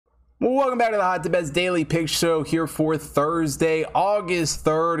Well, welcome back to the Hot to Best Daily Pick Show here for Thursday, August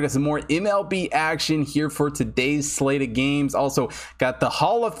 3rd. Got some more MLB action here for today's slate of games. Also got the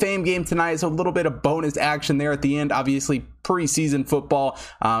Hall of Fame game tonight, so a little bit of bonus action there at the end. Obviously, preseason football.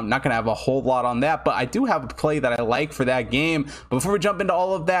 Not going to have a whole lot on that, but I do have a play that I like for that game. But before we jump into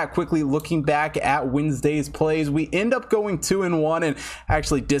all of that, quickly looking back at Wednesday's plays, we end up going 2-1, and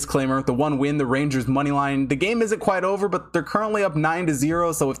actually, disclaimer, the one win, the Rangers money line. The game isn't quite over, but they're currently up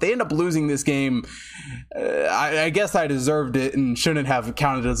 9-0, so if they end up losing this game, I guess I deserved it and shouldn't have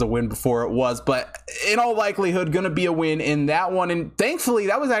counted as a win before it was, but in all likelihood, going to be a win in that one. And thankfully,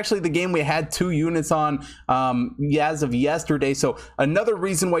 that was actually the game we had 2 units on as of yesterday. So another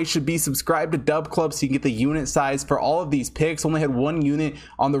reason why you should be subscribed to Dub Club so you can get the unit size for all of these picks. Only had 1 unit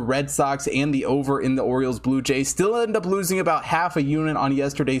on the Red Sox and the over in the Orioles Blue Jays. Still ended up losing about half a unit on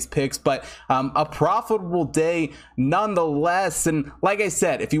yesterday's picks, but a profitable day nonetheless. And like I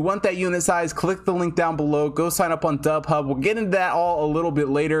said, if you want that unit size, click the link down below. Go sign up on Dub Hub. We'll get into that all a little bit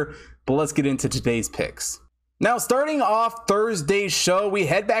later, but let's get into today's picks. Now, starting off Thursday's show, we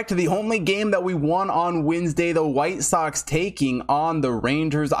head back to the only game that we won on Wednesday, the White Sox taking on the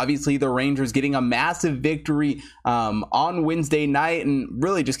Rangers. Obviously, the Rangers getting a massive victory on Wednesday night and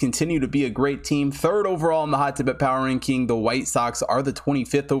really just continue to be a great team. 3rd overall in the Hot Tip Power Ranking. The White Sox are the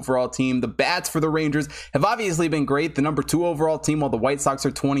 25th overall team. The bats for the Rangers have obviously been great. The number 2 overall team, while the White Sox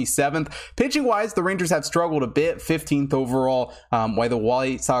are 27th. Pitching-wise, the Rangers have struggled a bit, 15th overall, while the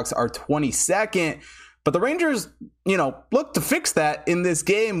White Sox are 22nd. But the Rangers, look to fix that in this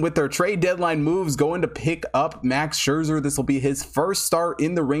game with their trade deadline moves, going to pick up Max Scherzer. This will be his first start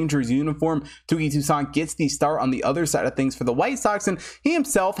in the Rangers uniform. Touki Toussaint gets the start on the other side of things for the White Sox, and he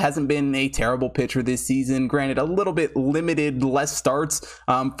himself hasn't been a terrible pitcher this season. Granted, a little bit limited, less starts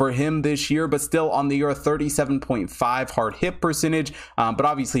for him this year, but still on the year, 37.5 hard hit percentage. But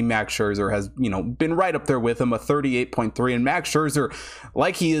obviously, Max Scherzer has, been right up there with him, a 38.3. And Max Scherzer,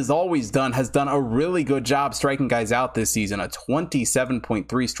 like he has always done, has done a really good job striking guys out this season. A 27.3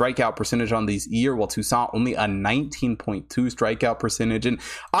 strikeout percentage on this year, while Toussaint only a 19.2 strikeout percentage. And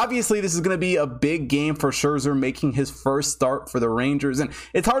obviously this is going to be a big game for Scherzer, making his first start for the Rangers, and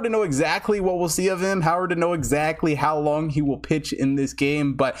it's hard to know exactly what we'll see of him, hard to know exactly how long he will pitch in this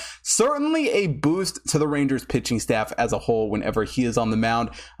game, but certainly a boost to the Rangers pitching staff as a whole whenever he is on the mound.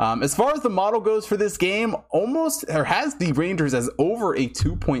 As far as the model goes for this game, has the Rangers as over a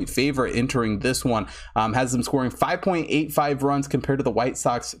 2-point favorite entering this one. Has them scoring 5.85 runs compared to the White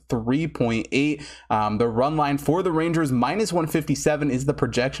Sox 3.8. The run line for the Rangers -157 is the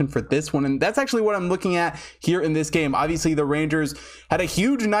projection for this one, and that's actually what I'm looking at here in this game. Obviously, the Rangers had a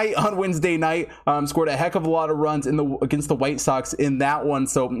huge night on Wednesday night, scored a heck of a lot of runs against the White Sox in that one.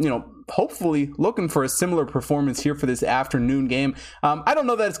 So, hopefully looking for a similar performance here for this afternoon game. I don't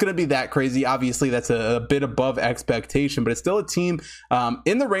know that it's going to be that crazy. Obviously, that's a bit above expectation, but it's still a team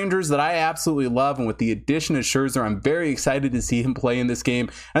in the Rangers that I absolutely love. And with the addition of Scherzer, I'm very excited to see him play in this game.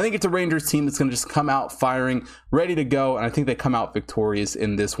 I think it's a Rangers team that's going to just come out firing, ready to go. And I think they come out victorious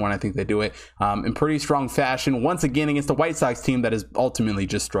in this one. I think they do it in pretty strong fashion once again against the White Sox team that has ultimately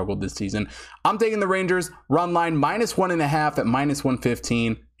just struggled this season. I'm taking the Rangers run line -1.5 at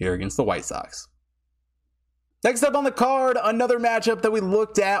 -115 here against the White Sox. Next up on the card, another matchup that we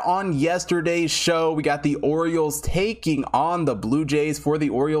looked at on yesterday's show. We got the Orioles taking on the Blue Jays. For the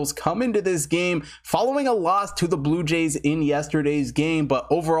Orioles, come into this game following a loss to the Blue Jays in yesterday's game, but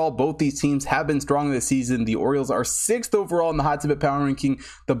overall, both these teams have been strong this season. The Orioles are 6th overall in the Hot Tip Power Ranking.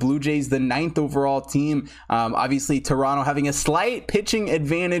 The Blue Jays, the 9th overall team. Obviously, Toronto having a slight pitching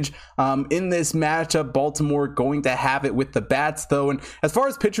advantage in this matchup. Baltimore going to have it with the bats, though. And as far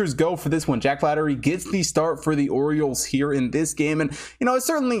as pitchers go for this one, Jack Flaherty gets the start for the Orioles here in this game, and it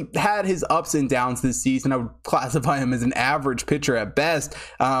certainly had his ups and downs this season. I would classify him as an average pitcher at best,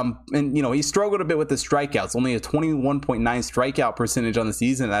 and he struggled a bit with the strikeouts, only a 21.9 strikeout percentage on the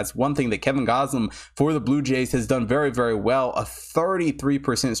season. That's one thing that Kevin Goslin for the Blue Jays has done very, very well. A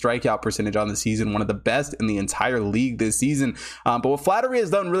 33% strikeout percentage on the season, one of the best in the entire league this season. But what Flaherty has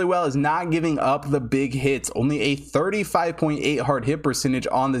done really well is not giving up the big hits. Only a 35.8 hard hit percentage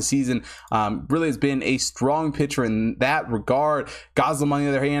on the season. Really has been a strong pitcher in that regard. Goslin, on the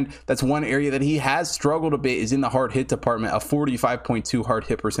other hand, that's one area that he has struggled a bit, is in the hard hit department. A 45.2 hard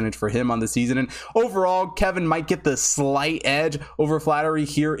hit percentage for him on the season. And overall, Kevin might get the slight edge over Flaherty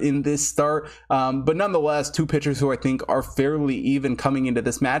here in this start. But nonetheless, two pitchers who I think are fairly even coming into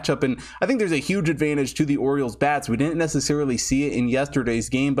this matchup. And I think there's a huge advantage to the Orioles bats. We didn't necessarily see it in yesterday's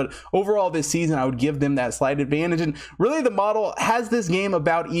game, but overall this season, I would give them that slight advantage. And really, the model has this game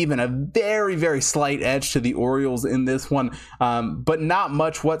about even, a very, very slight edge to the the Orioles in this one, but not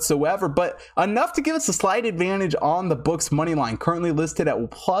much whatsoever, but enough to give us a slight advantage on the books money line, currently listed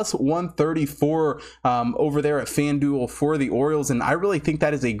at plus 134 over there at FanDuel for the Orioles. And I really think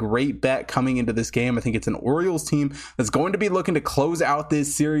that is a great bet coming into this game. I think it's an Orioles team that's going to be looking to close out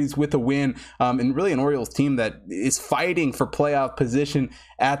this series with a win, and really an Orioles team that is fighting for playoff position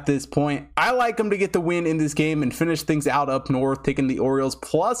at this point. I like them to get the win in this game and finish things out up north, taking the Orioles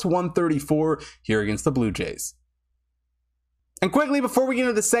plus 134 here against the Blue Jays. And quickly, before we get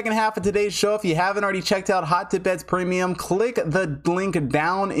into the second half of today's show, if you haven't already checked out Hot Tip Bets Premium, click the link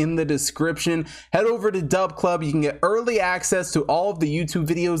down in the description. Head over to Dub Club. You can get early access to all of the YouTube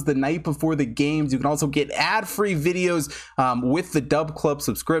videos the night before the games. You can also get ad-free videos with the Dub Club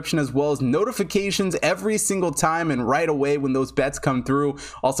subscription, as well as notifications every single time and right away when those bets come through.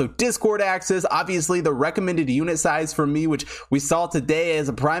 Also, Discord access, obviously the recommended unit size for me, which we saw today as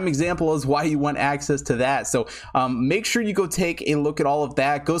a prime example is why you want access to that. So make sure you go take a look at all of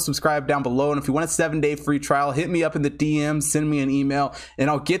that. Go subscribe down below, and if you want a 7-day free trial, hit me up in the DMs, send me an email, and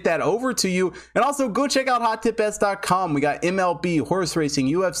I'll get that over to you. And also go check out hottipbets.com. We got MLB, horse racing,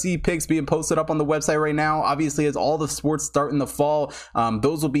 UFC picks being posted up on the website right now. Obviously, as all the sports start in the fall,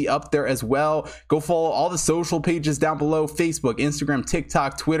 those will be up there as well. Go follow all the social pages down below: Facebook, Instagram,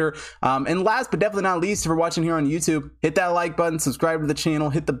 TikTok, Twitter. And last but definitely not least, if you're watching here on YouTube, hit that like button, subscribe to the channel,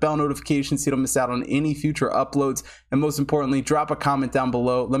 hit the bell notification so you don't miss out on any future uploads, and most importantly, drop a comment down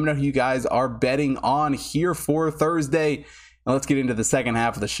below. Let me know who you guys are betting on here for Thursday. And let's get into the second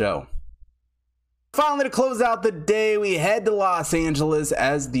half of the show. Finally, to close out the day, we head to Los Angeles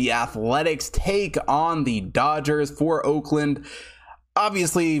as the Athletics take on the Dodgers for Oakland.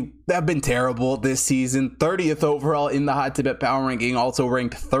 Obviously, they've been terrible this season. 30th overall in the Hot Tip Bet Power Ranking, also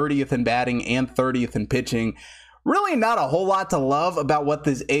ranked 30th in batting and 30th in pitching. Really not a whole lot to love about what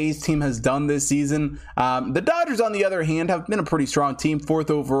this A's team has done this season. The Dodgers, on the other hand, have been a pretty strong team.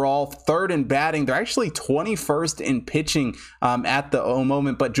 4th overall, 3rd in batting. They're actually 21st in pitching at the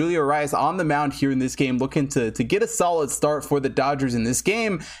moment. But Julio Urias on the mound here in this game, looking to get a solid start for the Dodgers in this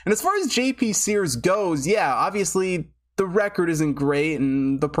game. And as far as JP Sears goes, yeah, obviously the record isn't great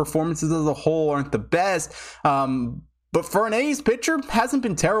and the performances as a whole aren't the best. But for an A's pitcher, hasn't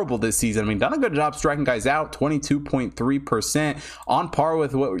been terrible this season. I mean, done a good job striking guys out, 22.3%, on par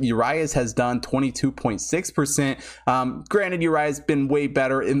with what Urias has done, 22.6%. Granted, Urias been way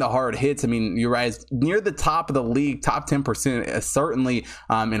better in the hard hits. I mean, Urias near the top of the league, top 10%, certainly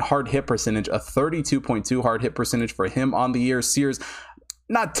in hard hit percentage, a 32.2 hard hit percentage for him on the year. Sears,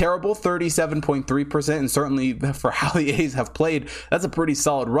 not terrible, 37.3%, and certainly for how the A's have played, that's a pretty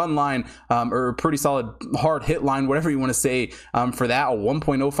solid run line, or a pretty solid hard hit line, whatever you want to say, for that. A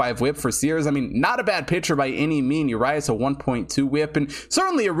 1.05 whip for Sears. I mean, not a bad pitcher by any mean. Urias a 1.2 whip, and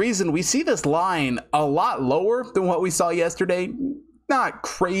certainly a reason we see this line a lot lower than what we saw yesterday. Not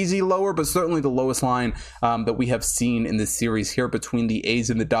crazy lower, but certainly the lowest line that we have seen in this series here between the A's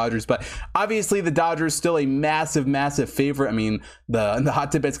and the Dodgers. But obviously the Dodgers still a massive favorite. I mean, the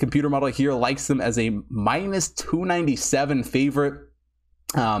Hot Tip Bets computer model here likes them as a minus 297 favorite.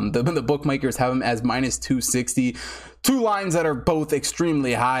 The bookmakers have them as minus 260. Two lines that are both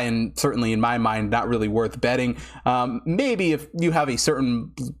extremely high and certainly in my mind not really worth betting. Maybe if you have a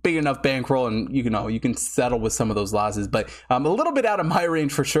certain big enough bankroll and you can settle with some of those losses, but a little bit out of my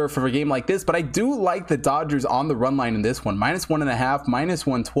range for sure for a game like this. But I do like the Dodgers on the run line in this one, minus 1.5, minus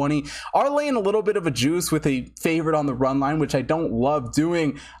 120. Are laying a little bit of a juice with a favorite on the run line, which I don't love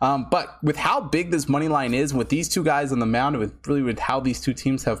doing. But with how big this money line is, with these two guys on the mound, with how these two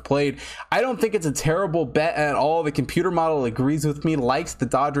teams have played, I don't think it's a terrible bet at all. The computer model agrees with me, likes the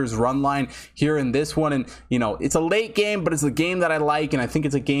Dodgers run line here in this one. And, it's a late game, but it's a game that I like. And I think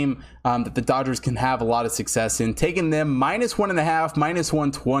it's a game that the Dodgers can have a lot of success in. Taking them minus 1.5, minus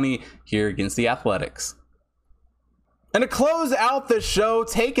 120 here against the Athletics. And to close out the show,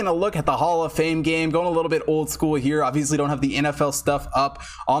 taking a look at the Hall of Fame game, going a little bit old school here. Obviously don't have the NFL stuff up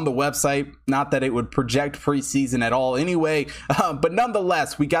on the website. Not that it would project preseason at all anyway. But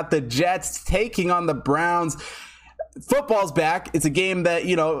nonetheless, we got the Jets taking on the Browns. Football's back. It's a game that,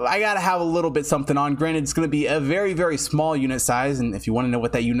 I got to have a little bit something on. Granted, it's going to be a very, very small unit size. And if you want to know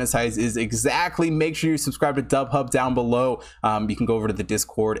what that unit size is exactly, make sure you subscribe to DubHub down below. You can go over to the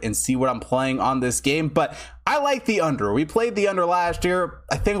Discord and see what I'm playing on this game. But I like the under. We played the under last year.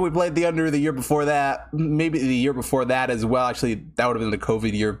 I think we played the under the year before that. Maybe the year before that as well. Actually, that would have been the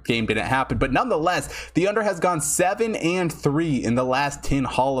COVID year. Game didn't happen. But nonetheless, the under has gone 7-3 in the last 10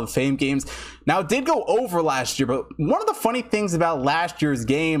 Hall of Fame games. Now, it did go over last year, but one of the funny things about last year's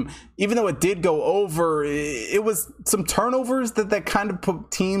game even though it did go over, it was some turnovers that kind of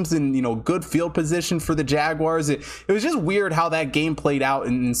put teams in, good field position for the Jaguars. It was just weird how that game played out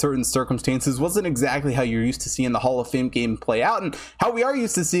in certain circumstances. Wasn't exactly how you're used to seeing the Hall of Fame game play out. And how we are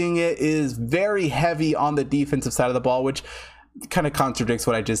used to seeing it is very heavy on the defensive side of the ball, which kind of contradicts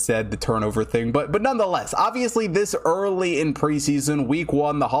what I just said, the turnover thing, but nonetheless, obviously this early in preseason, week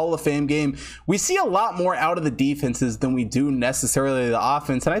 1, the Hall of Fame game, we see a lot more out of the defenses than we do necessarily the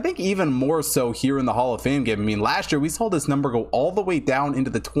offense, and I think even more so here in the Hall of Fame game. I mean, last year we saw this number go all the way down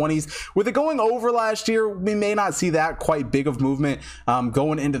into the 20s. With it going over last year, we may not see that quite big of movement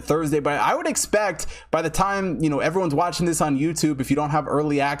going into Thursday, but I would expect by the time everyone's watching this on YouTube, if you don't have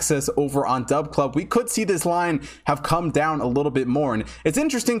early access over on Dub Club, we could see this line have come down a little bit more. And it's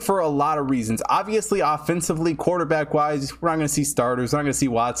interesting for a lot of reasons. Obviously, offensively, quarterback wise, we're not going to see starters, we're not going to see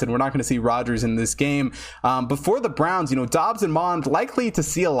Watson, we're not going to see Rodgers in this game. But for the Browns, Dobbs and Mond likely to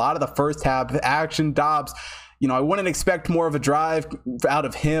see a lot of the first half action. Dobbs, I wouldn't expect more of a drive out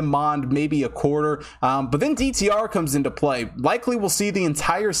of him. Mond, maybe a quarter. But then DTR comes into play. Likely we'll see the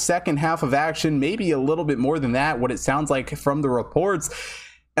entire second half of action, maybe a little bit more than that, what it sounds like from the reports.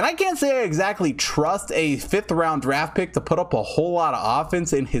 And I can't say I exactly trust a 5th round draft pick to put up a whole lot of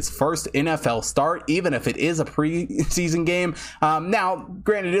offense in his first NFL start, even if it is a preseason game. Now,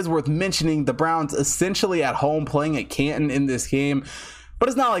 granted, it is worth mentioning the Browns essentially at home playing at Canton in this game. But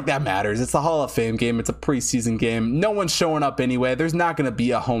it's not like that matters. It's a Hall of Fame game. It's a preseason game. No one's showing up anyway. There's not going to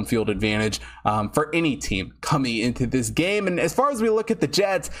be a home field advantage for any team coming into this game. And as far as we look at the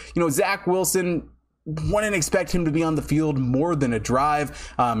Jets, Zach Wilson, wouldn't expect him to be on the field more than a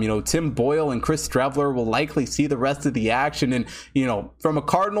drive. Tim Boyle and Chris Streveler will likely see the rest of the action. And, from a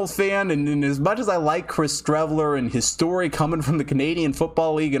Cardinals fan, and as much as I like Chris Streveler and his story coming from the Canadian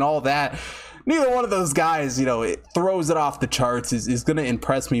Football League and all that, neither one of those guys, it throws it off the charts, is going to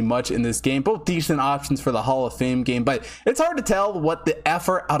impress me much in this game. Both decent options for the Hall of Fame game, but it's hard to tell what the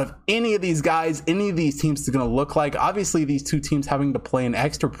effort out of any of these guys, any of these teams is going to look like. Obviously, these two teams having to play an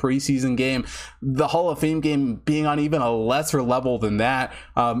extra preseason game, the Hall of Fame game being on even a lesser level than that.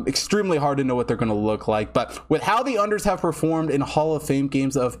 Extremely hard to know what they're going to look like. But with how the unders have performed in Hall of Fame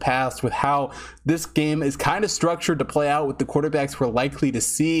games of past, with how this game is kind of structured to play out with the quarterbacks we're likely to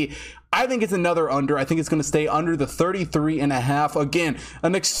see, I think it's another under. I think it's going to stay under the 33.5. Again,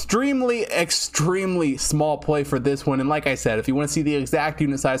 an extremely, extremely small play for this one. And like I said, if you want to see the exact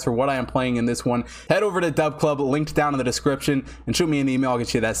unit size for what I am playing in this one, head over to Dub Club, linked down in the description, and shoot me an email. I'll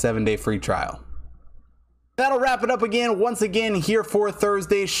get you that 7-day free trial. That'll wrap it up once again here for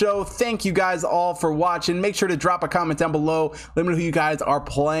Thursday's show. Thank you guys all for watching. Make sure to drop a comment down below. Let me know who you guys are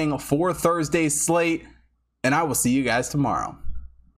playing for Thursday's slate, and I will see you guys tomorrow.